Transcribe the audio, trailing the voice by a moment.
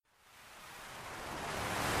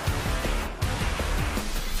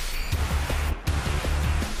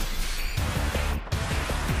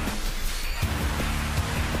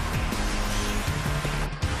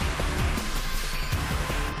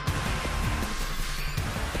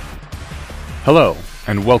Hello,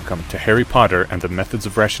 and welcome to Harry Potter and the Methods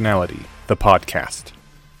of Rationality, the podcast.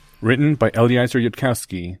 Written by Eliezer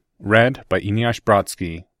Yudkowsky, read by Eneasz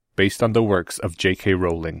Brodsky, based on the works of J.K.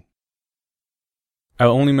 Rowling.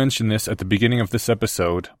 I'll only mention this at the beginning of this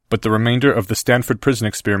episode, but the remainder of the Stanford prison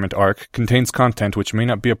experiment arc contains content which may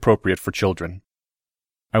not be appropriate for children.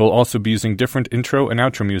 I will also be using different intro and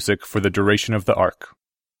outro music for the duration of the arc.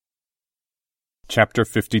 Chapter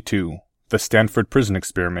 52. The Stanford Prison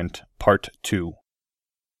Experiment, Part 2.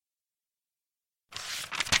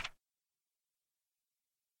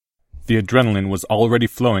 The adrenaline was already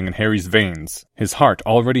flowing in Harry's veins, his heart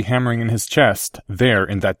already hammering in his chest, there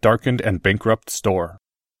in that darkened and bankrupt store.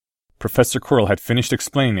 Professor Quirrell had finished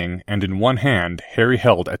explaining, and in one hand, Harry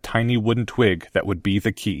held a tiny wooden twig that would be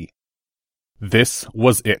the key. This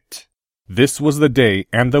was it. This was the day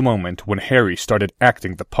and the moment when Harry started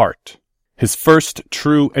acting the part. His first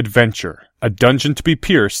true adventure, a dungeon to be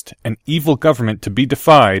pierced, an evil government to be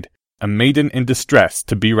defied, a maiden in distress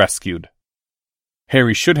to be rescued.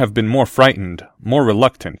 Harry should have been more frightened, more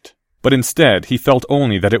reluctant, but instead he felt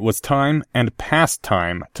only that it was time and past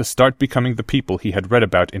time to start becoming the people he had read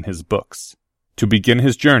about in his books, to begin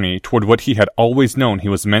his journey toward what he had always known he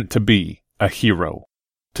was meant to be, a hero.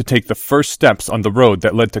 To take the first steps on the road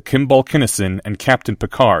that led to Kimball Kinnison and Captain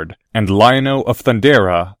Picard, and Lion-O of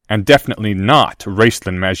Thundera, and definitely not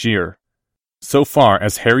Raistlin Magier. So far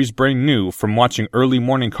as Harry's brain knew from watching early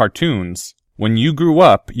morning cartoons, when you grew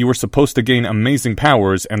up, you were supposed to gain amazing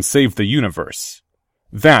powers and save the universe.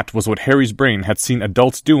 That was what Harry's brain had seen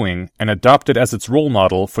adults doing and adopted as its role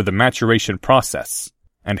model for the maturation process,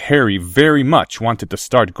 and Harry very much wanted to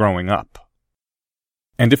start growing up.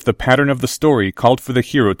 And if the pattern of the story called for the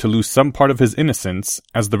hero to lose some part of his innocence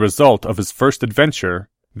as the result of his first adventure,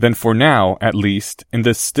 then for now, at least, in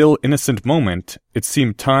this still innocent moment, it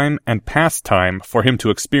seemed time and past time for him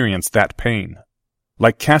to experience that pain.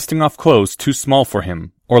 Like casting off clothes too small for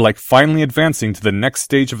him, or like finally advancing to the next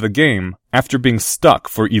stage of the game after being stuck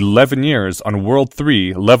for 11 years on World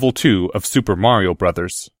 3, Level 2 of Super Mario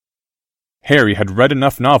Bros. Harry had read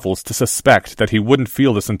enough novels to suspect that he wouldn't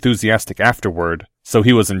feel this enthusiastic afterward, so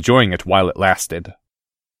he was enjoying it while it lasted.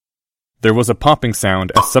 There was a popping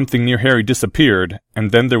sound as something near Harry disappeared, and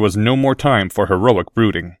then there was no more time for heroic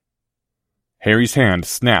brooding. Harry's hand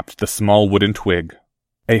snapped the small wooden twig.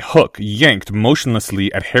 A hook yanked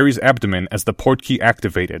motionlessly at Harry's abdomen as the portkey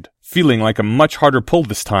activated, feeling like a much harder pull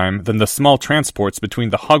this time than the small transports between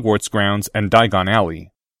the Hogwarts grounds and Diagon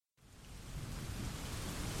Alley,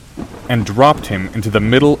 and dropped him into the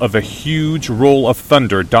middle of a huge roll of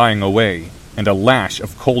thunder dying away, and a lash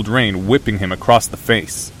of cold rain whipping him across the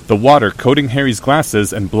face, the water coating Harry's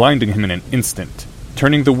glasses and blinding him in an instant,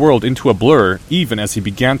 turning the world into a blur even as he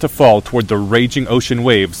began to fall toward the raging ocean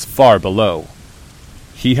waves far below.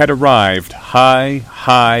 He had arrived high,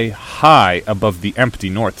 high, high above the empty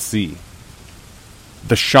North Sea.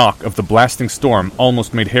 The shock of the blasting storm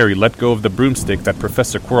almost made Harry let go of the broomstick that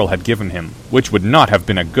Professor Quirrell had given him, which would not have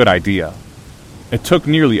been a good idea. It took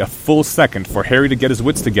nearly a full second for Harry to get his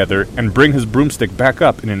wits together and bring his broomstick back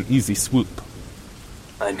up in an easy swoop.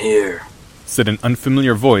 "I'm here," said an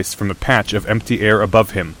unfamiliar voice from a patch of empty air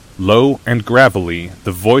above him. Low and gravelly,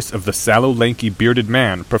 the voice of the sallow, lanky, bearded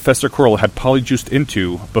man Professor Quirrell had polyjuiced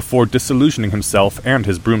into before disillusioning himself and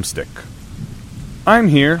his broomstick. "I'm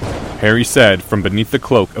here," Harry said from beneath the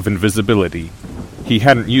cloak of invisibility. He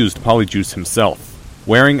hadn't used polyjuice himself.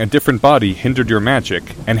 Wearing a different body hindered your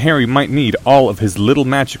magic, and Harry might need all of his little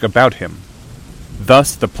magic about him.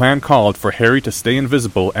 Thus, the plan called for Harry to stay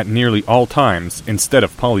invisible at nearly all times instead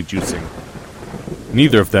of polyjuicing.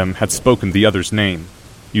 Neither of them had spoken the other's name.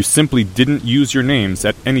 You simply didn't use your names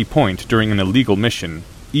at any point during an illegal mission,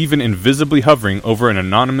 even invisibly hovering over an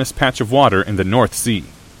anonymous patch of water in the North Sea.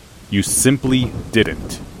 You simply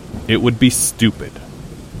didn't. It would be stupid.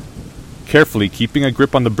 Carefully keeping a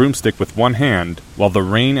grip on the broomstick with one hand, while the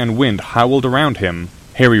rain and wind howled around him,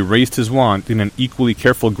 Harry raised his wand in an equally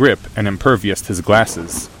careful grip and impervioused his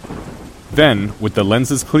glasses. Then, with the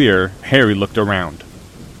lenses clear, Harry looked around.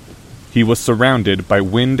 He was surrounded by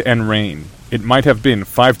wind and rain. It might have been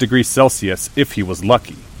 5 degrees Celsius if he was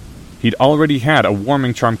lucky. He'd already had a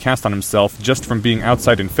warming charm cast on himself just from being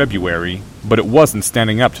outside in February, but it wasn't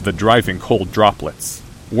standing up to the driving cold droplets.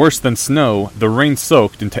 Worse than snow, the rain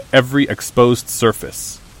soaked into every exposed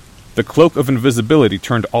surface. The cloak of invisibility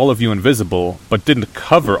turned all of you invisible, but didn't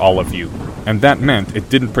cover all of you, and that meant it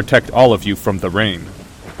didn't protect all of you from the rain.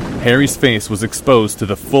 Harry's face was exposed to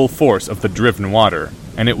the full force of the driven water,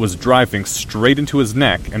 and it was driving straight into his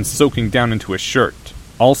neck and soaking down into his shirt.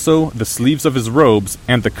 Also, the sleeves of his robes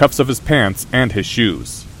and the cuffs of his pants and his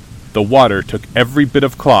shoes. The water took every bit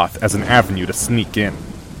of cloth as an avenue to sneak in.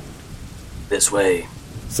 This way,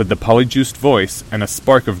 said the polyjuiced voice, and a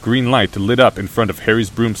spark of green light lit up in front of Harry's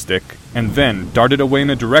broomstick, and then darted away in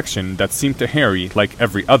a direction that seemed to Harry like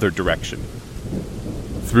every other direction.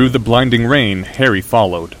 Through the blinding rain, Harry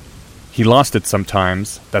followed. He lost it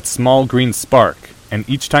sometimes, that small green spark, and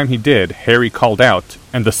each time he did, Harry called out,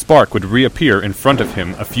 and the spark would reappear in front of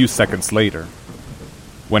him a few seconds later.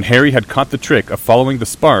 When Harry had caught the trick of following the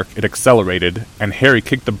spark, it accelerated, and Harry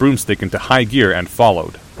kicked the broomstick into high gear and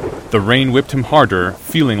followed. The rain whipped him harder,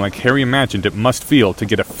 feeling like Harry imagined it must feel to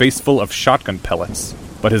get a faceful of shotgun pellets,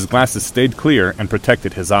 but his glasses stayed clear and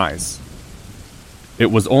protected his eyes.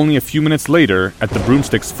 It was only a few minutes later, at the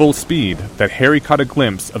broomstick's full speed, that Harry caught a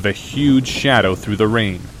glimpse of a huge shadow through the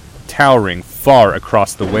rain, towering far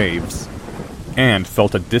across the waves, and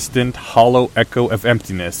felt a distant, hollow echo of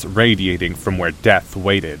emptiness radiating from where death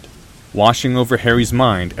waited, washing over Harry's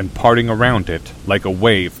mind and parting around it like a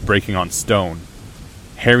wave breaking on stone.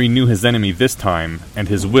 Harry knew his enemy this time, and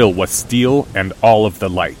his will was steel and all of the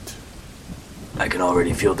light. I can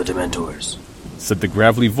already feel the Dementors, said the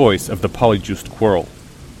gravelly voice of the polyjuiced Quirrell.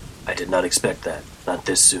 I did not expect that, not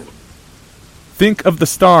this soon. Think of the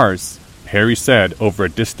stars, Harry said over a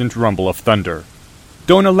distant rumble of thunder.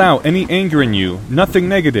 Don't allow any anger in you, nothing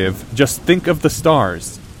negative, just think of the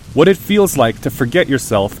stars. What it feels like to forget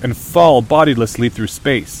yourself and fall bodilessly through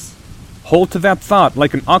space. Hold to that thought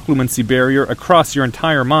like an occlumency barrier across your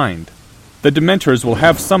entire mind. The Dementors will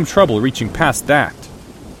have some trouble reaching past that.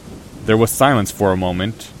 There was silence for a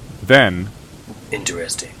moment. Then,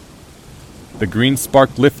 interesting. The green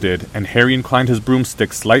spark lifted, and Harry inclined his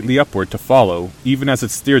broomstick slightly upward to follow, even as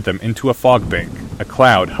it steered them into a fog bank, a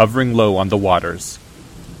cloud hovering low on the waters.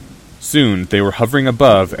 Soon they were hovering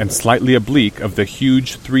above and slightly oblique of the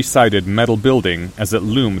huge three-sided metal building as it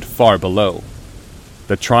loomed far below.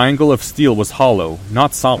 The triangle of steel was hollow,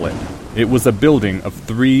 not solid. It was a building of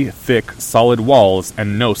 3 thick, solid walls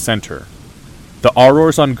and no center. The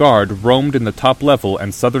Aurors on guard roamed in the top level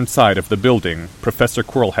and southern side of the building, Professor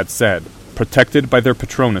Quirrell had said, protected by their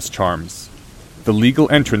Patronus charms. The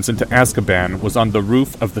legal entrance into Azkaban was on the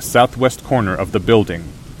roof of the southwest corner of the building,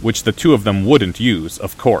 which the two of them wouldn't use,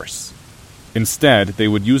 of course. Instead, they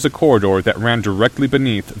would use a corridor that ran directly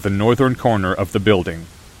beneath the northern corner of the building.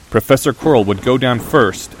 Professor Quirrell would go down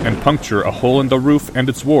first and puncture a hole in the roof and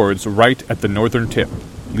its wards right at the northern tip,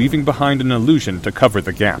 leaving behind an illusion to cover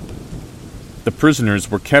the gap. The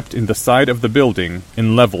prisoners were kept in the side of the building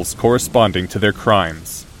in levels corresponding to their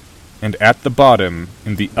crimes. And at the bottom,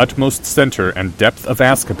 in the utmost center and depth of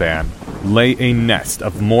Azkaban, lay a nest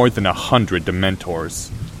of more than 100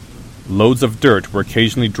 Dementors. Loads of dirt were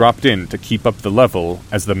occasionally dropped in to keep up the level,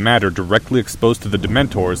 as the matter directly exposed to the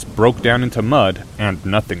Dementors broke down into mud and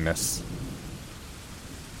nothingness.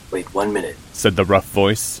 Wait 1 minute, said the rough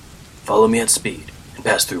voice. Follow me at speed, and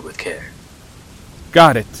pass through with care.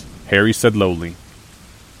 Got it, Harry said lowly.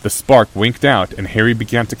 The spark winked out, and Harry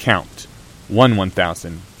began to count. 1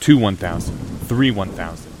 1,000, 2 1,000, 3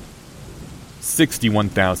 1,000,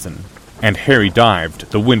 61,000. And Harry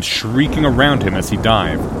dived, the wind shrieking around him as he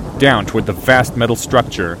dived, down toward the vast metal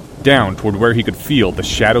structure, down toward where he could feel the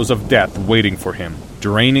shadows of death waiting for him,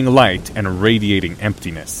 draining light and radiating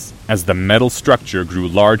emptiness, as the metal structure grew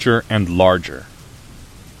larger and larger.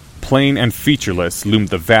 Plain and featureless loomed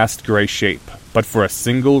the vast gray shape, but for a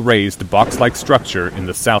single raised box-like structure in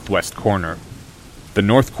the southwest corner. The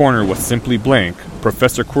north corner was simply blank,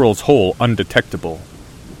 Professor Quirrell's hole undetectable.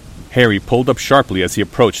 Harry pulled up sharply as he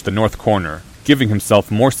approached the north corner, giving himself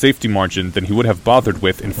more safety margin than he would have bothered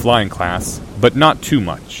with in flying class, but not too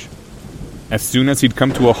much. As soon as he'd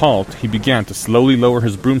come to a halt, he began to slowly lower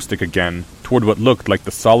his broomstick again toward what looked like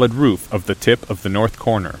the solid roof of the tip of the north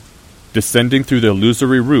corner. Descending through the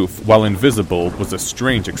illusory roof while invisible was a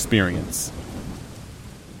strange experience.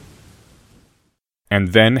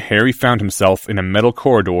 And then Harry found himself in a metal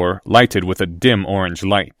corridor lighted with a dim orange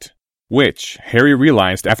light, which, Harry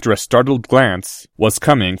realized after a startled glance, was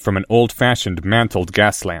coming from an old-fashioned mantled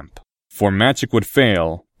gas lamp. For magic would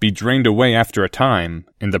fail, be drained away after a time,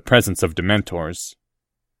 in the presence of Dementors.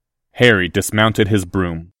 Harry dismounted his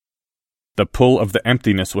broom. The pull of the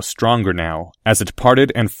emptiness was stronger now, as it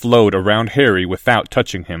parted and flowed around Harry without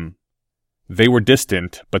touching him. They were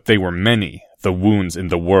distant, but they were many, the wounds in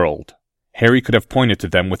the world. Harry could have pointed to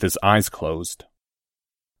them with his eyes closed.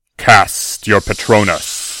 "Cast your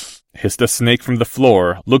Patronus!" hissed a snake from the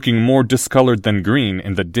floor, looking more discolored than green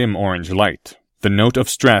in the dim orange light. The note of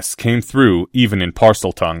stress came through even in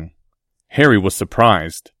Parseltongue. Harry was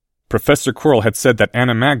surprised. Professor Quirrell had said that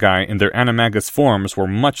animagi in their animagus forms were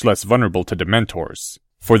much less vulnerable to Dementors.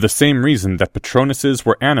 For the same reason that Patronuses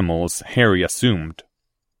were animals, Harry assumed.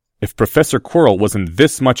 If Professor Quirrell was in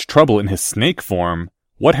this much trouble in his snake form,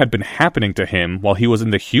 what had been happening to him while he was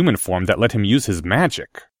in the human form that let him use his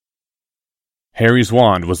magic? Harry's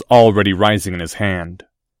wand was already rising in his hand.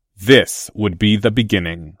 This would be the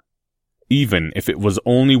beginning. Even if it was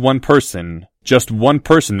only one person, just one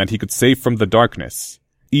person that he could save from the darkness.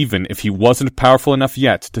 Even if he wasn't powerful enough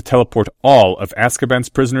yet to teleport all of Azkaban's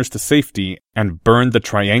prisoners to safety and burn the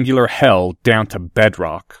triangular hell down to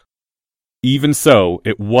bedrock. Even so,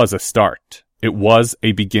 it was a start. It was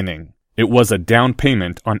a beginning. It was a down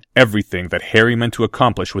payment on everything that Harry meant to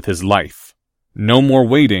accomplish with his life. No more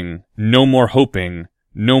waiting, no more hoping,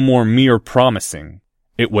 no more mere promising.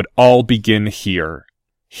 It would all begin here.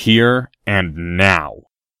 Here and now.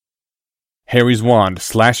 Harry's wand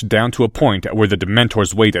slashed down to a point at where the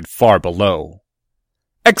Dementors waited far below.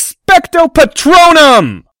 Expecto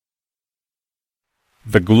Patronum!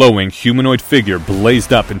 The glowing humanoid figure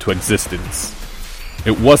blazed up into existence.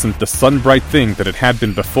 It wasn't the sun-bright thing that it had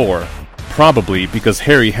been before, probably because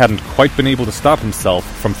Harry hadn't quite been able to stop himself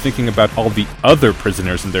from thinking about all the other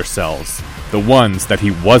prisoners in their cells, the ones that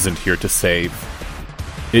he wasn't here to save.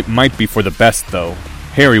 It might be for the best, though.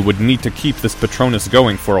 Harry would need to keep this Patronus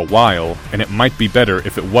going for a while, and it might be better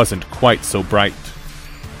if it wasn't quite so bright.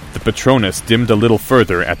 The Patronus dimmed a little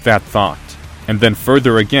further at that thought, and then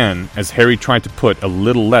further again as Harry tried to put a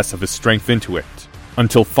little less of his strength into it,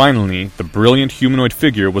 until finally the brilliant humanoid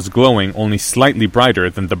figure was glowing only slightly brighter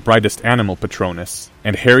than the brightest animal Patronus,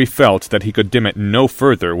 and Harry felt that he could dim it no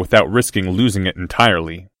further without risking losing it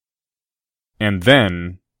entirely. And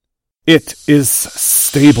then... It is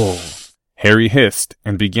stable! Harry hissed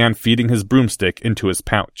and began feeding his broomstick into his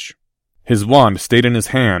pouch. His wand stayed in his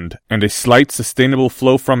hand, and a slight sustainable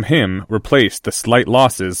flow from him replaced the slight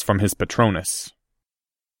losses from his Patronus.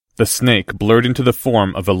 The snake blurred into the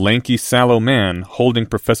form of a lanky, sallow man holding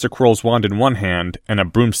Professor Quirrell's wand in one hand and a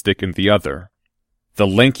broomstick in the other. The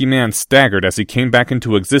lanky man staggered as he came back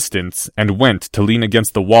into existence and went to lean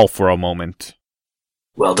against the wall for a moment.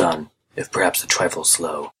 Well done, if perhaps a trifle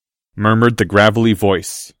slow, murmured the gravelly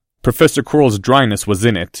voice. Professor Quirrell's dryness was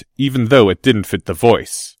in it, even though it didn't fit the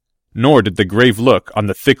voice, nor did the grave look on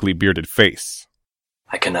the thickly bearded face.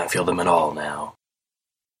 I cannot feel them at all now.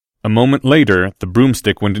 A moment later, the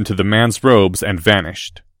broomstick went into the man's robes and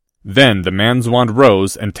vanished. Then the man's wand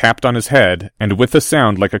rose and tapped on his head, and with a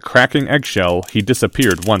sound like a cracking eggshell, he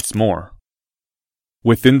disappeared once more.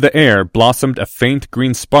 Within the air blossomed a faint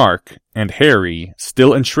green spark, and Harry,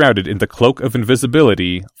 still enshrouded in the cloak of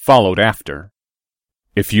invisibility, followed after.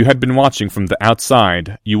 If you had been watching from the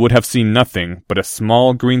outside, you would have seen nothing but a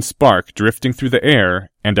small green spark drifting through the air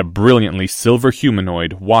and a brilliantly silver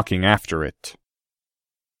humanoid walking after it.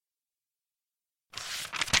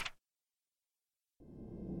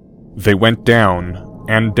 They went down,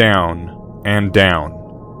 and down, and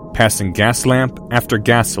down, passing gas lamp after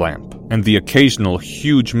gas lamp, and the occasional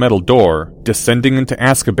huge metal door, descending into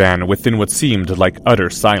Azkaban within what seemed like utter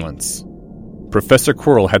silence. Professor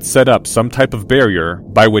Quirrell had set up some type of barrier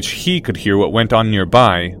by which he could hear what went on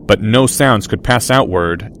nearby, but no sounds could pass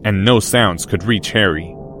outward, and no sounds could reach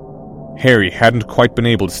Harry. Harry hadn't quite been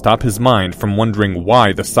able to stop his mind from wondering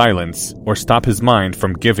why the silence, or stop his mind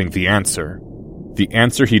from giving the answer. The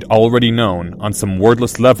answer he'd already known on some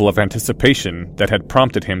wordless level of anticipation that had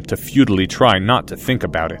prompted him to futilely try not to think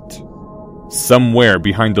about it. Somewhere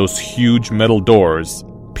behind those huge metal doors,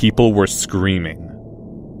 people were screaming.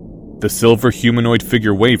 The silver humanoid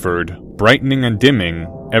figure wavered, brightening and dimming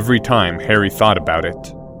every time Harry thought about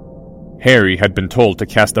it. Harry had been told to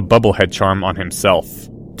cast a bubblehead charm on himself,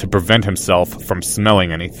 to prevent himself from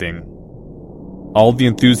smelling anything. All the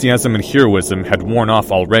enthusiasm and heroism had worn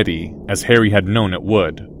off already, as Harry had known it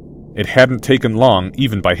would. It hadn't taken long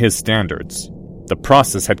even by his standards. The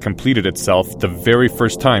process had completed itself the very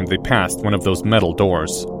first time they passed one of those metal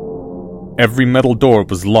doors. Every metal door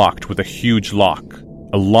was locked with a huge lock.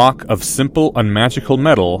 A lock of simple, unmagical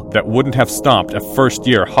metal that wouldn't have stopped a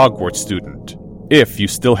first-year Hogwarts student. If you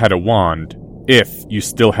still had a wand, if you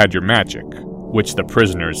still had your magic, which the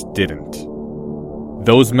prisoners didn't.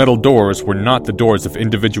 Those metal doors were not the doors of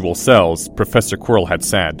individual cells, Professor Quirrell had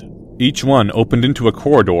said. Each one opened into a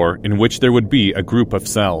corridor in which there would be a group of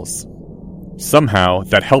cells. Somehow,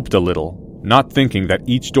 that helped a little, not thinking that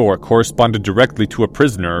each door corresponded directly to a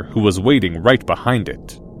prisoner who was waiting right behind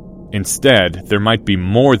it. Instead, there might be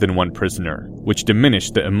more than one prisoner, which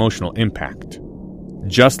diminished the emotional impact.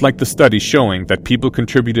 Just like the study showing that people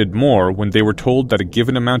contributed more when they were told that a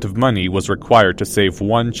given amount of money was required to save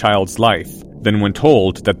one child's life, than when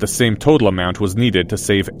told that the same total amount was needed to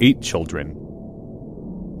save 8 children.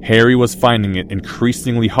 Harry was finding it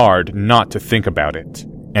increasingly hard not to think about it,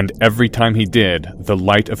 and every time he did, the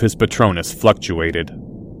light of his Patronus fluctuated.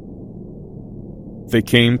 They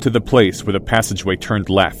came to the place where the passageway turned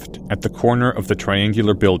left, at the corner of the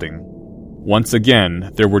triangular building. Once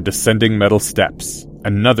again, there were descending metal steps,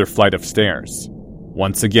 another flight of stairs.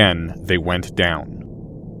 Once again, they went down.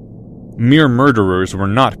 Mere murderers were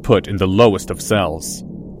not put in the lowest of cells.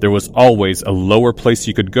 There was always a lower place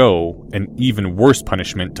you could go, an even worse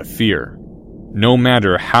punishment to fear. No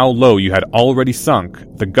matter how low you had already sunk,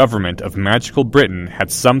 the government of magical Britain had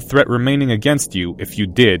some threat remaining against you if you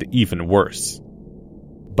did even worse.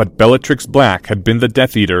 But Bellatrix Black had been the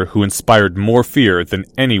Death Eater who inspired more fear than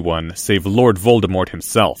anyone save Lord Voldemort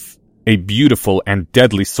himself. A beautiful and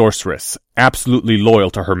deadly sorceress, absolutely loyal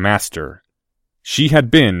to her master. She had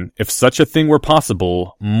been, if such a thing were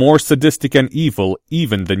possible, more sadistic and evil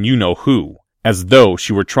even than you-know-who, as though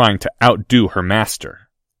she were trying to outdo her master.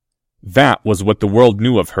 That was what the world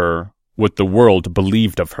knew of her, what the world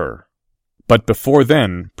believed of her. But before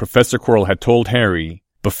then, Professor Quirrell had told Harry,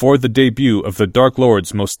 before the debut of the Dark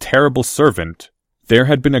Lord's most terrible servant, there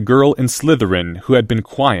had been a girl in Slytherin who had been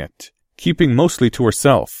quiet, keeping mostly to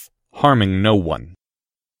herself, harming no one.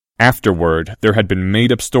 Afterward, there had been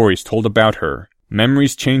made-up stories told about her,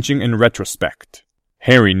 memories changing in retrospect.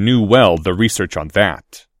 Harry knew well the research on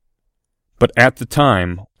that. But at the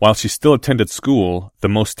time, while she still attended school, the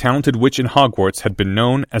most talented witch in Hogwarts had been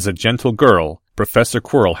known as a gentle girl, Professor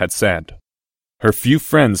Quirrell had said. Her few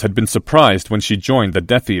friends had been surprised when she joined the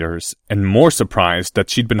Death Eaters, and more surprised that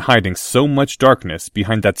she'd been hiding so much darkness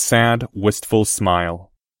behind that sad, wistful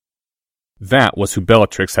smile. That was who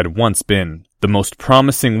Bellatrix had once been, the most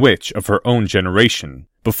promising witch of her own generation,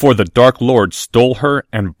 before the Dark Lord stole her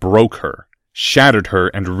and broke her, shattered her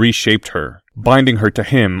and reshaped her, binding her to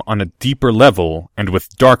him on a deeper level and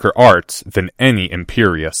with darker arts than any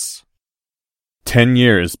Imperius. 10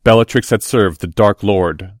 years Bellatrix had served the Dark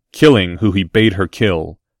Lord, killing who he bade her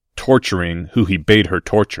kill, torturing who he bade her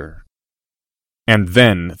torture. And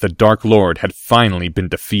then the Dark Lord had finally been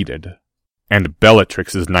defeated, and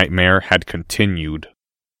Bellatrix's nightmare had continued.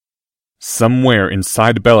 Somewhere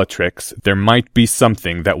inside Bellatrix there might be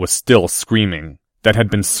something that was still screaming, that had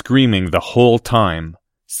been screaming the whole time,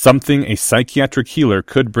 something a psychiatric healer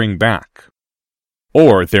could bring back.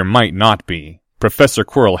 Or there might not be. Professor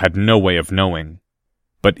Quirrell had no way of knowing.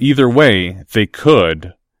 But either way, they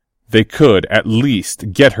could at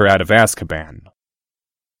least get her out of Azkaban.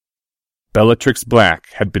 Bellatrix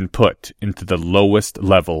Black had been put into the lowest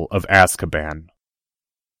level of Azkaban.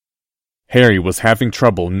 Harry was having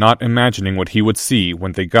trouble not imagining what he would see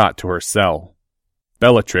when they got to her cell.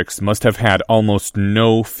 Bellatrix must have had almost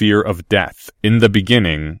no fear of death in the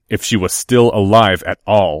beginning if she was still alive at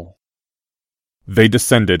all. They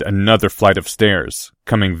descended another flight of stairs,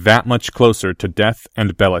 coming that much closer to Death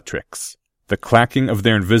and Bellatrix, the clacking of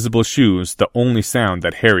their invisible shoes the only sound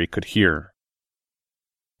that Harry could hear.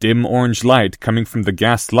 Dim orange light coming from the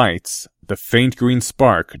gas lights, the faint green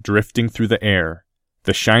spark drifting through the air,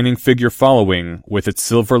 the shining figure following with its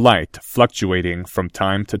silver light fluctuating from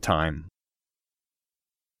time to time.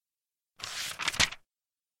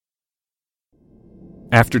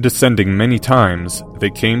 After descending many times, they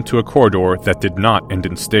came to a corridor that did not end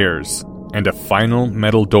in stairs, and a final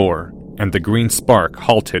metal door, and the green spark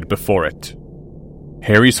halted before it.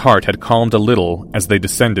 Harry's heart had calmed a little as they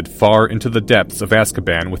descended far into the depths of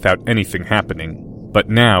Azkaban without anything happening, but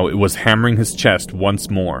now it was hammering his chest once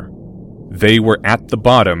more. They were at the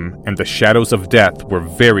bottom, and the shadows of death were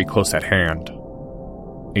very close at hand.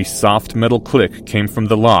 A soft metal click came from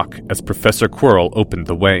the lock as Professor Quirrell opened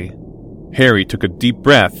the way. Harry took a deep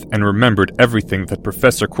breath and remembered everything that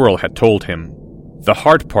Professor Quirrell had told him. The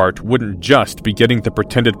hard part wouldn't just be getting the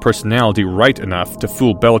pretended personality right enough to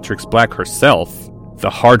fool Bellatrix Black herself. The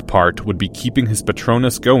hard part would be keeping his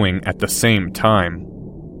Patronus going at the same time.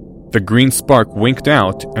 The green spark winked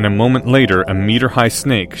out, and a moment later a meter-high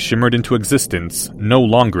snake shimmered into existence, no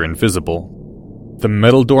longer invisible. The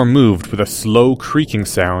metal door moved with a slow creaking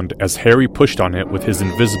sound as Harry pushed on it with his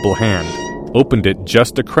invisible hand, opened it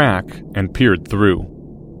just a crack, and peered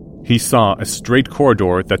through. He saw a straight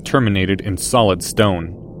corridor that terminated in solid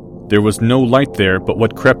stone. There was no light there but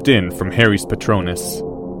what crept in from Harry's Patronus.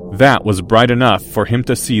 That was bright enough for him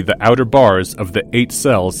to see the outer bars of the 8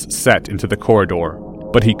 cells set into the corridor,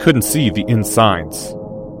 but he couldn't see the insides.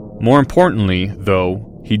 More importantly,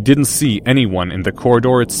 though, he didn't see anyone in the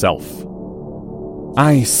corridor itself.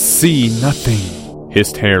 "I see nothing,"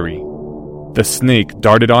 hissed Harry. The snake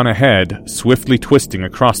darted on ahead, swiftly twisting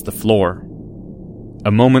across the floor.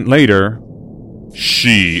 A moment later,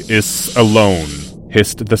 "She is alone,"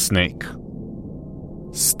 hissed the snake.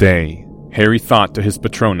 Stay, Harry thought to his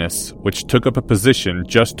Patronus, which took up a position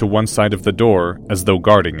just to one side of the door, as though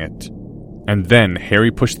guarding it. And then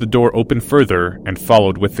Harry pushed the door open further and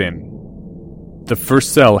followed within. The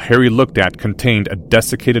first cell Harry looked at contained a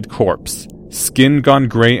desiccated corpse, skin gone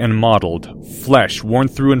gray and mottled, flesh worn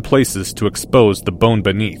through in places to expose the bone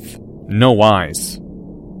beneath. No eyes.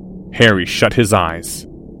 Harry shut his eyes.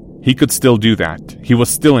 He could still do that. He was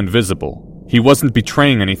still invisible. He wasn't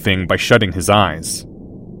betraying anything by shutting his eyes.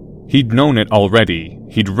 He'd known it already.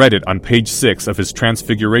 He'd read it on page 6 of his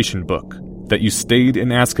Transfiguration book, that you stayed in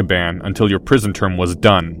Azkaban until your prison term was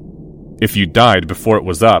done. If you died before it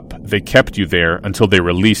was up, they kept you there until they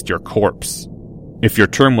released your corpse. If your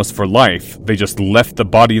term was for life, they just left the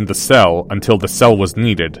body in the cell until the cell was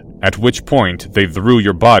needed, at which point they threw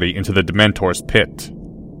your body into the Dementor's pit.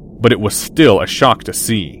 But it was still a shock to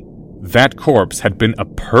see. That corpse had been a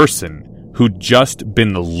person who'd just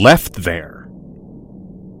been left there.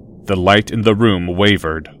 The light in the room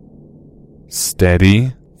wavered.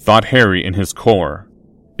 Steady, thought Harry in his core.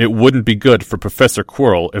 It wouldn't be good for Professor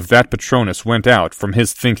Quirrell if that Patronus went out from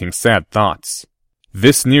his thinking sad thoughts.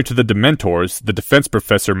 This near to the Dementors, the defense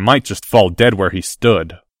professor might just fall dead where he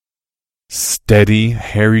stood. Steady,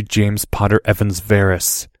 Harry James Potter Evans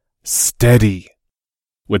Verus. Steady.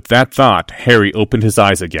 With that thought, Harry opened his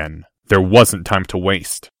eyes again. There wasn't time to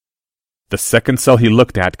waste. The second cell he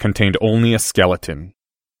looked at contained only a skeleton.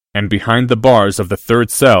 And behind the bars of the third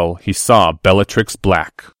cell, he saw Bellatrix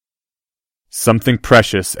Black. Something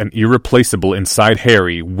precious and irreplaceable inside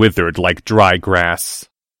Harry withered like dry grass.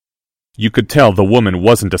 You could tell the woman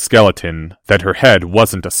wasn't a skeleton, that her head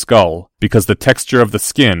wasn't a skull, because the texture of the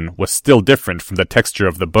skin was still different from the texture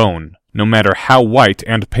of the bone, no matter how white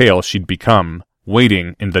and pale she'd become,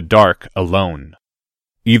 waiting in the dark alone.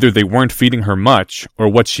 Either they weren't feeding her much, or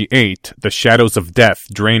what she ate, the shadows of death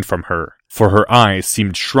drained from her, for her eyes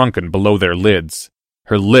seemed shrunken below their lids.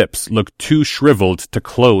 Her lips looked too shriveled to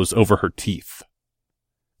close over her teeth.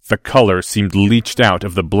 The color seemed leached out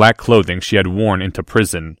of the black clothing she had worn into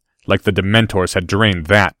prison, like the Dementors had drained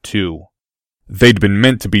that too. They'd been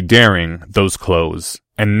meant to be daring, those clothes,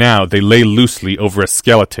 and now they lay loosely over a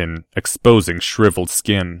skeleton, exposing shriveled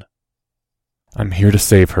skin. I'm here to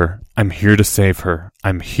save her. I'm here to save her.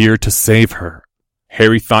 I'm here to save her.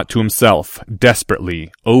 Harry thought to himself,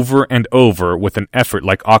 desperately, over and over with an effort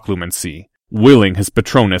like occlumency, willing his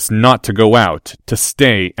Patronus not to go out, to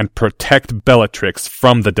stay and protect Bellatrix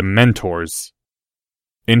from the Dementors.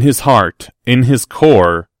 In his heart, in his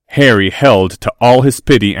core, Harry held to all his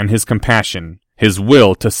pity and his compassion, his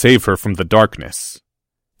will to save her from the darkness.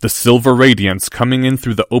 The silver radiance coming in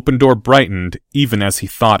through the open door brightened even as he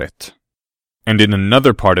thought it. And in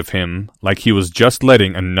another part of him, like he was just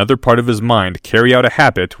letting another part of his mind carry out a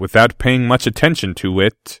habit without paying much attention to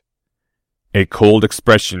it, a cold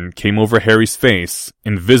expression came over Harry's face,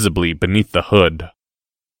 invisibly beneath the hood.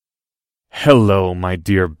 "Hello, my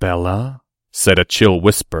dear Bella," said a chill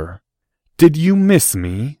whisper. "Did you miss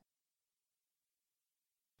me?"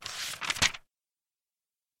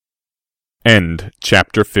 End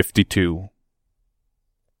Chapter 52.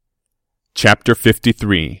 Chapter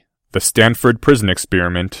 53. The Stanford Prison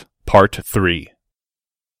Experiment, Part 3.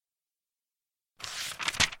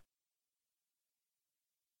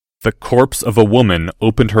 The corpse of a woman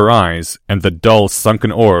opened her eyes, and the dull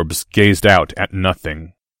sunken orbs gazed out at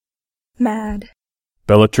nothing. "Mad,"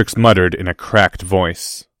 Bellatrix muttered in a cracked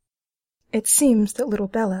voice. "It seems that little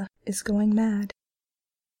Bella is going mad."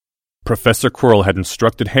 Professor Quirrell had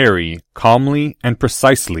instructed Harry, calmly and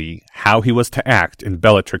precisely, how he was to act in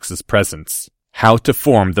Bellatrix's presence, how to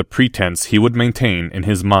form the pretense he would maintain in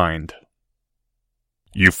his mind.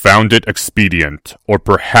 "You found it expedient, or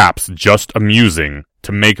perhaps just amusing,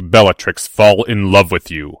 to make Bellatrix fall in love with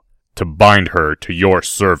you, to bind her to your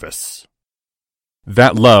service."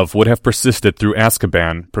 That love would have persisted through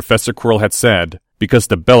Azkaban, Professor Quirrell had said, because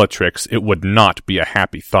to Bellatrix it would not be a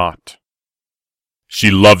happy thought. "She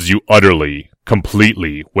loves you utterly,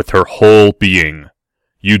 completely, with her whole being.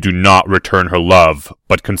 You do not return her love,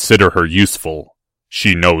 but consider her useful.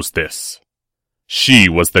 She knows this. She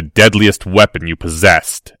was the deadliest weapon you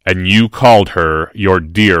possessed, and you called her your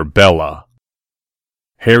dear Bella."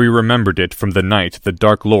 Harry remembered it from the night the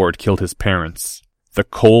Dark Lord killed his parents. The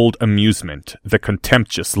cold amusement, the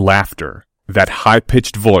contemptuous laughter, that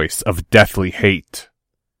high-pitched voice of deathly hate.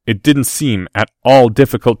 It didn't seem at all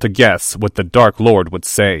difficult to guess what the Dark Lord would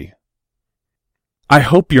say. "I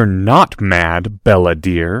hope you're not mad, Bella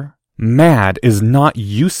dear. Mad is not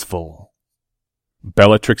useful."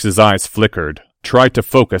 Bellatrix's eyes flickered, tried to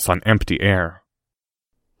focus on empty air.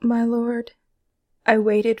 "My lord, I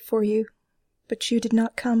waited for you, but you did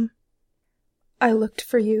not come. I looked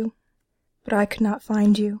for you, but I could not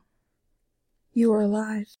find you. You are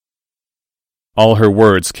alive. All her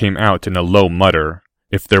words came out in a low mutter.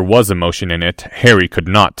 If there was emotion in it, Harry could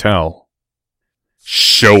not tell.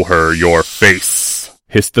 "Show her your face,"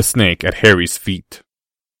 hissed the snake at Harry's feet.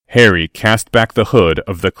 Harry cast back the hood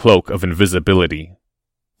of the cloak of invisibility.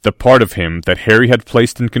 The part of him that Harry had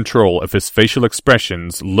placed in control of his facial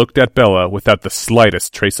expressions looked at Bella without the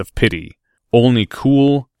slightest trace of pity, only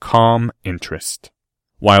cool, calm interest.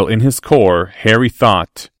 While in his core, Harry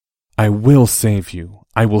thought, "I will save you.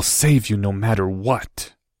 I will save you no matter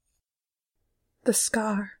what." The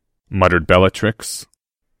scar. Muttered Bellatrix.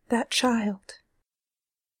 That child.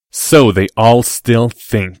 "So they all still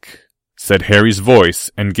think," said Harry's voice,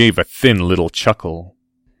 and gave a thin little chuckle.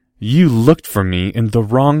 "You looked for me in the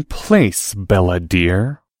wrong place, Bella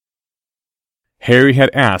dear." Harry had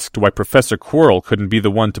asked why Professor Quirrell couldn't be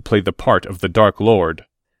the one to play the part of the Dark Lord,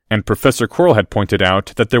 and Professor Quirrell had pointed out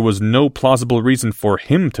that there was no plausible reason for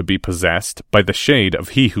him to be possessed by the shade of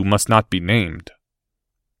he who must not be named.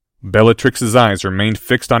 Bellatrix's eyes remained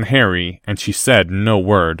fixed on Harry, and she said no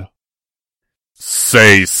word.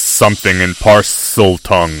 "Say something in parcel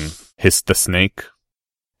tongue," hissed the snake.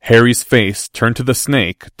 Harry's face turned to the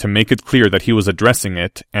snake to make it clear that he was addressing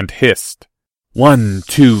it, and hissed, 1,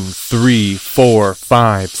 2, 3, 4,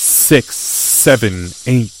 5, 6, 7,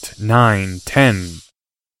 8, 9, 10.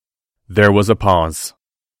 There was a pause.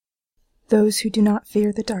 "Those who do not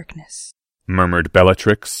fear the darkness," murmured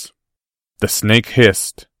Bellatrix. The snake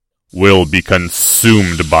hissed, "Will be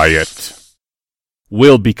consumed by it."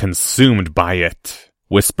 "Will be consumed by it,"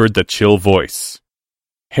 whispered the chill voice.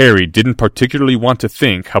 Harry didn't particularly want to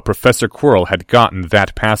think how Professor Quirrell had gotten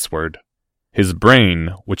that password. His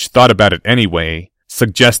brain, which thought about it anyway,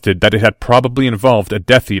 suggested that it had probably involved a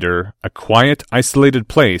Death Eater, a quiet, isolated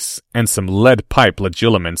place, and some lead pipe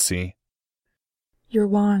legilimency. "Your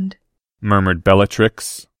wand," murmured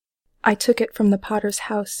Bellatrix. "I took it from the potter's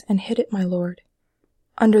house and hid it, my lord,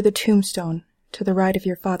 under the tombstone, to the right of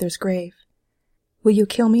your father's grave. Will you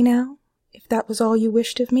kill me now, if that was all you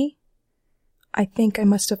wished of me? I think I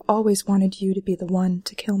must have always wanted you to be the one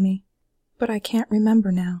to kill me, but I can't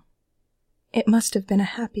remember now. It must have been a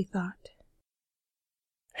happy thought."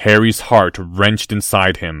 Harry's heart wrenched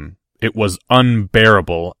inside him. It was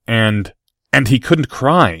unbearable, and he couldn't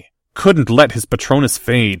cry, couldn't let his Patronus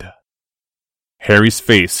fade. Harry's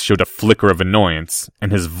face showed a flicker of annoyance,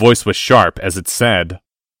 and his voice was sharp as it said,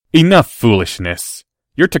 "Enough foolishness.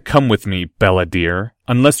 You're to come with me, Bella dear,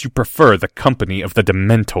 unless you prefer the company of the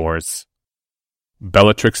Dementors."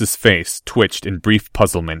 Bellatrix's face twitched in brief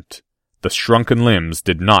puzzlement. The shrunken limbs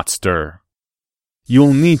did not stir.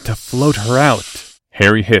 "You'll need to float her out,"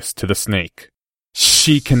 Harry hissed to the snake.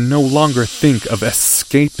 "She can no longer think of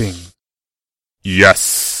escaping."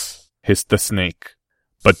 "Yes," hissed the snake,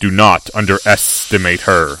 "but do not underestimate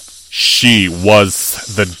her. She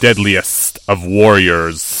was the deadliest of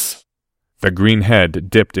warriors." The green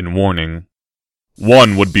head dipped in warning.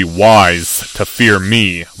 "One would be wise to fear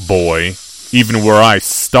me, boy, even were I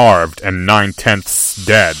starved and 9/10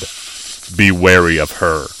 dead. Be wary of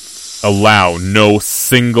her. Allow no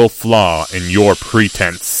single flaw in your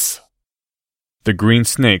pretense." The green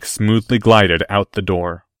snake smoothly glided out the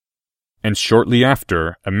door. And shortly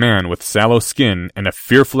after, a man with sallow skin and a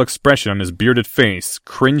fearful expression on his bearded face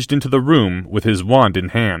cringed into the room with his wand in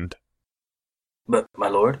hand. "But, my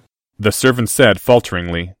lord?" The servant said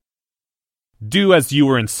falteringly. "Do as you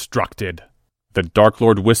were instructed," the Dark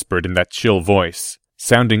Lord whispered in that chill voice,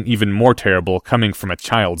 sounding even more terrible coming from a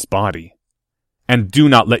child's body. "And do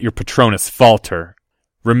not let your Patronus falter.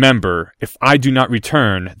 Remember, if I do not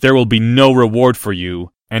return, there will be no reward for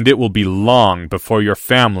you, and it will be long before your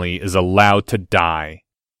family is allowed to die."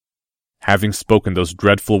 Having spoken those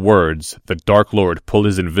dreadful words, the Dark Lord pulled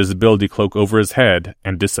his invisibility cloak over his head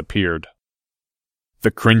and disappeared.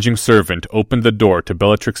 The cringing servant opened the door to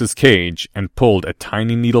Bellatrix's cage and pulled a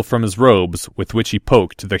tiny needle from his robes with which he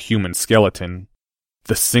poked the human skeleton.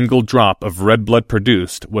 The single drop of red blood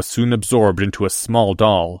produced was soon absorbed into a small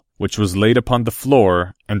doll, which was laid upon the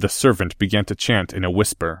floor, and the servant began to chant in a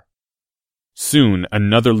whisper. Soon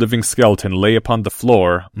another living skeleton lay upon the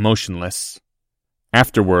floor, motionless.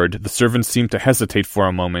 Afterward, the servant seemed to hesitate for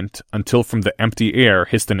a moment, until from the empty air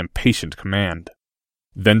hissed an impatient command.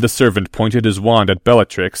 Then the servant pointed his wand at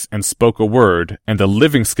Bellatrix and spoke a word, and the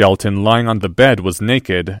living skeleton lying on the bed was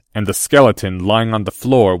naked, and the skeleton lying on the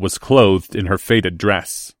floor was clothed in her faded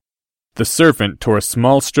dress. The servant tore a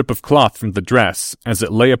small strip of cloth from the dress as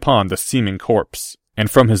it lay upon the seeming corpse,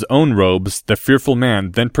 and from his own robes the fearful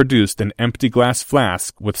man then produced an empty glass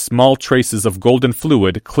flask with small traces of golden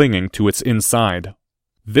fluid clinging to its inside.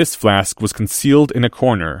 This flask was concealed in a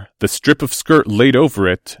corner, the strip of skirt laid over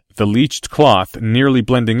it, the bleached cloth nearly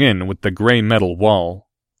blending in with the gray metal wall.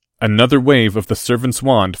 Another wave of the servant's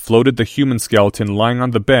wand floated the human skeleton lying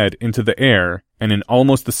on the bed into the air, and in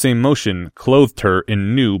almost the same motion clothed her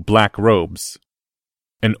in new black robes.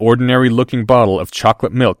 An ordinary-looking bottle of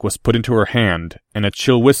chocolate milk was put into her hand, and a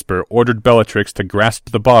chill whisper ordered Bellatrix to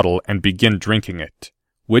grasp the bottle and begin drinking it,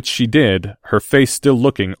 which she did, her face still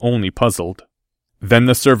looking only puzzled. Then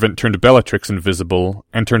the servant turned Bellatrix invisible,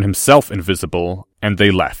 and turned himself invisible, and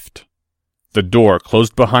they left. The door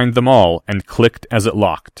closed behind them all and clicked as it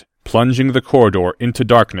locked, plunging the corridor into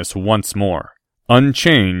darkness once more,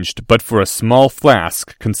 unchanged but for a small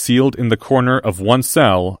flask concealed in the corner of one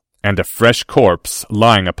cell, and a fresh corpse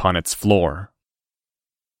lying upon its floor.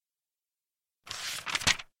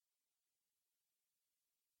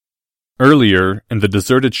 Earlier, in the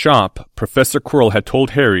deserted shop, Professor Quirrell had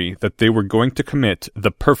told Harry that they were going to commit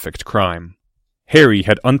the perfect crime. Harry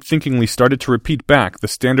had unthinkingly started to repeat back the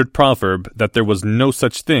standard proverb that there was no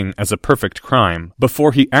such thing as a perfect crime,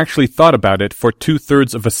 before he actually thought about it for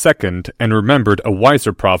 2/3 of a second and remembered a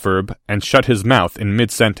wiser proverb and shut his mouth in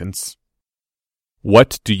mid-sentence.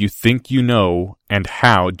 What do you think you know, and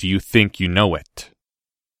how do you think you know it?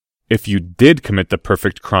 If you did commit the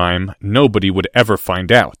perfect crime, nobody would ever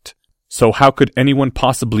find out. So how could anyone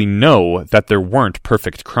possibly know that there weren't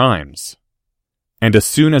perfect crimes? And as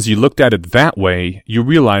soon as you looked at it that way, you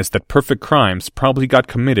realized that perfect crimes probably got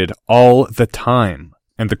committed all the time,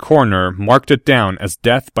 and the coroner marked it down as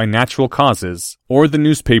death by natural causes, or the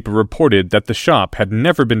newspaper reported that the shop had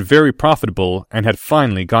never been very profitable and had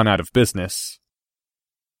finally gone out of business.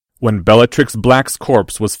 When Bellatrix Black's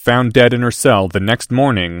corpse was found dead in her cell the next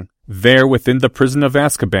morning, there within the prison of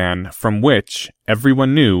Azkaban, from which,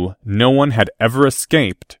 everyone knew, no one had ever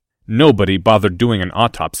escaped, nobody bothered doing an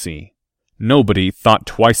autopsy. Nobody thought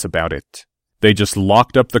twice about it. They just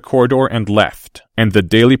locked up the corridor and left, and the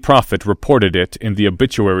Daily Prophet reported it in the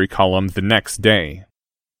obituary column the next day.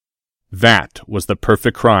 That was the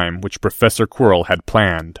perfect crime which Professor Quirrell had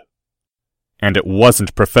planned. And it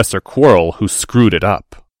wasn't Professor Quirrell who screwed it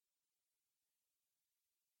up.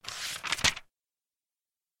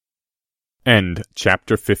 End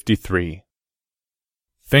Chapter 53.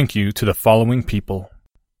 Thank you to the following people: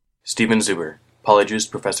 Stephen Zuber, Polyjuice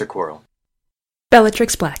Professor Quirrell.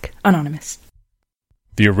 Bellatrix Black, Anonymous.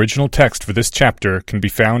 The original text for this chapter can be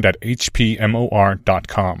found at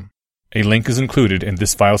HPMoR.com. A link is included in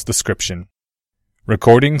this file's description.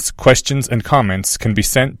 Recordings, questions, and comments can be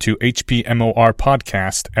sent to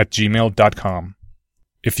hpmorpodcast@gmail.com.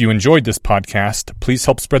 If you enjoyed this podcast, please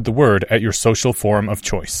help spread the word at your social forum of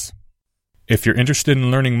choice. If you're interested in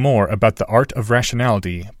learning more about the art of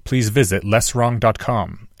rationality, please visit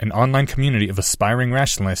lesswrong.com, an online community of aspiring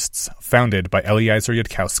rationalists founded by Eliezer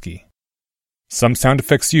Yudkowsky. Some sound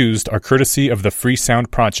effects used are courtesy of the Free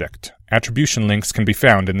Sound Project. Attribution links can be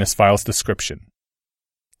found in this file's description.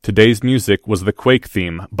 Today's music was the Quake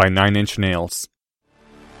theme by 9 Inch Nails.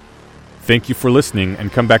 Thank you for listening,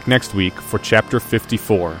 and come back next week for Chapter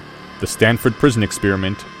 54, The Stanford Prison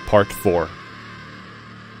Experiment, Part 4.